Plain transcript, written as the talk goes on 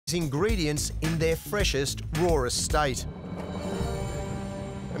ingredients in their freshest, rawest state.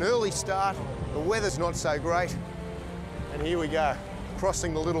 An early start, the weather's not so great, and here we go,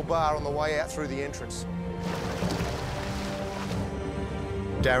 crossing the little bar on the way out through the entrance.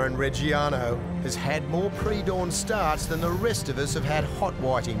 Darren Reggiano has had more pre-dawn starts than the rest of us have had hot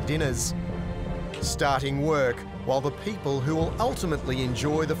whiting dinners. Starting work while the people who will ultimately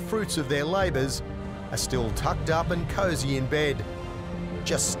enjoy the fruits of their labours are still tucked up and cosy in bed.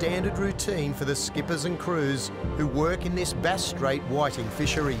 Just standard routine for the skippers and crews who work in this Bass Strait whiting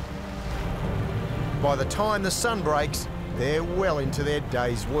fishery. By the time the sun breaks, they're well into their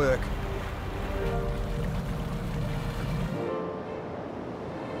day's work.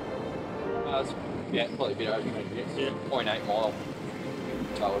 Yeah, probably a bit over 0.8 mile.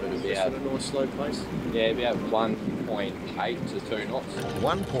 Told it about a nice slow pace. Yeah, about 1.8 to 2 knots.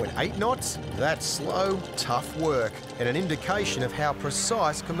 1.8 knots? That's slow, tough work, and an indication of how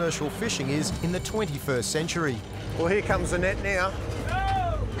precise commercial fishing is in the 21st century. Well, here comes the net now.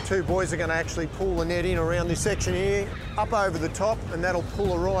 The two boys are going to actually pull the net in around this section here, up over the top, and that'll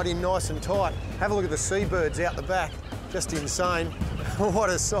pull her right in nice and tight. Have a look at the seabirds out the back. Just insane. What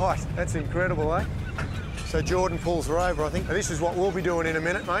a sight. That's incredible, eh? So Jordan pulls her over, I think. And this is what we'll be doing in a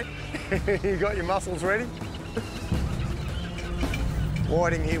minute, mate. You got your muscles ready?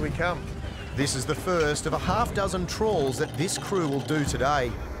 Whiting, here we come. This is the first of a half-dozen trawls that this crew will do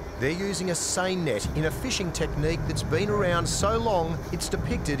today. They're using a seine net in a fishing technique that's been around so long it's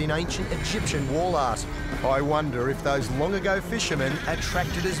depicted in ancient Egyptian wall art. I wonder if those long-ago fishermen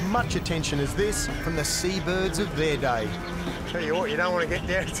attracted as much attention as this from the seabirds of their day. Tell you what, you don't want to get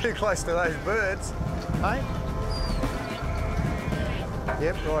down too close to those birds, hey?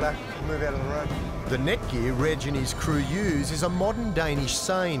 Yep, righto, move out of the road. The net gear Reg and his crew use is a modern Danish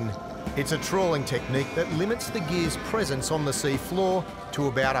seine. It's a trawling technique that limits the gear's presence on the sea floor to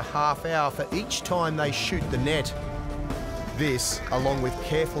about a half hour for each time they shoot the net. This, along with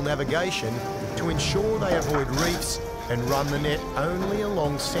careful navigation, to ensure they avoid reefs and run the net only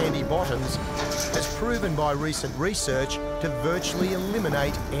along sandy bottoms, has proven by recent research to virtually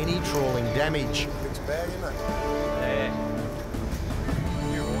eliminate any trawling damage. Mixed bag, isn't it? Yeah.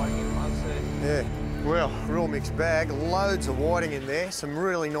 You're whiting in months there. Yeah. Well, real mixed bag, loads of whiting in there, some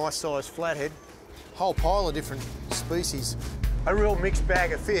really nice sized flathead, whole pile of different species. A real mixed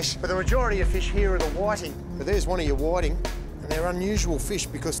bag of fish, but the majority of fish here are the whiting. But there's one of your whiting, and they're unusual fish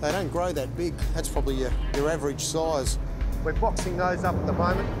because they don't grow that big. That's probably your average size. We're boxing those up at the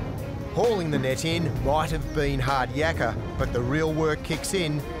moment. Hauling the net in might have been hard yakka, but the real work kicks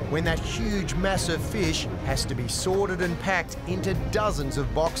in when that huge mass of fish has to be sorted and packed into dozens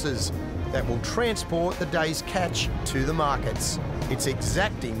of boxes that will transport the day's catch to the markets. It's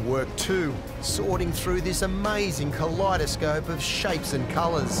exacting work too, sorting through this amazing kaleidoscope of shapes and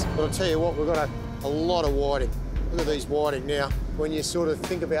colours. But I'll tell you what, we've got a lot of whiting. Look at these whiting now. When you sort of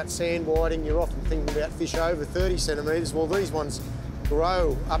think about sand whiting, you're often thinking about fish over 30 centimetres. Well, these ones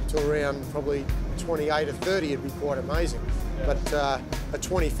grow up to around probably 28 or 30, it'd be quite amazing. But a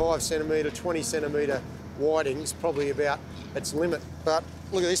 25 centimetre, 20 centimetre whiting is probably about its limit. But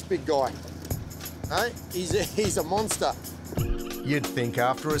look at this big guy. Hey, he's a monster. You'd think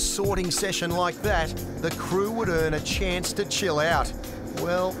after a sorting session like that, the crew would earn a chance to chill out.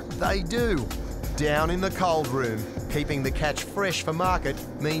 Well, they do. Down in the cold room, keeping the catch fresh for market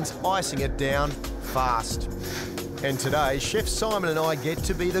means icing it down fast. And today, Chef Simon and I get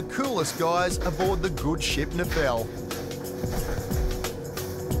to be the coolest guys aboard the good ship Nafel.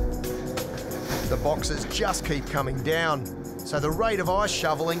 The boxes just keep coming down, so the rate of ice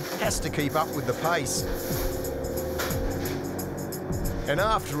shoveling has to keep up with the pace. And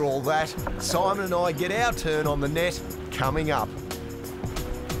after all that, Simon and I get our turn on the net coming up.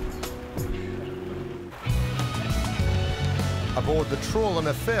 Aboard the trawler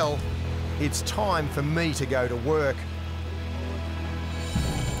Nafel, it's time for me to go to work.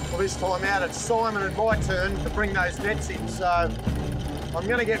 Well, this time out, it's Simon and my turn to bring those nets in. So I'm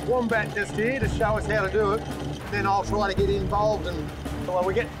going to get Wombat just here to show us how to do it. Then I'll try to get involved, and well,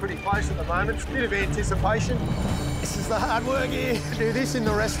 we're getting pretty close at the moment. It's a bit of anticipation. This is the hard work here. Do this in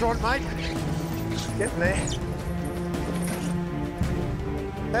the restaurant, mate. Getting there.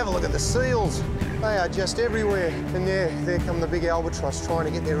 Have a look at the seals. They are just everywhere. And there come the big albatross trying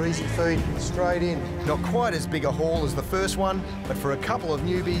to get their easy feed straight in. Not quite as big a haul as the first one, but for a couple of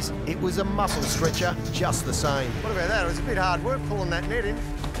newbies, it was a muscle stretcher just the same. What about that? It was a bit hard work pulling that net in.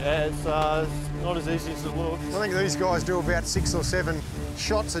 Yeah, it's not as easy as it looks. I think these guys do about 6 or 7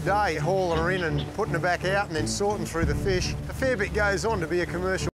 shots a day, hauling her in and putting her back out and then sorting through the fish. A fair bit goes on to be a commercial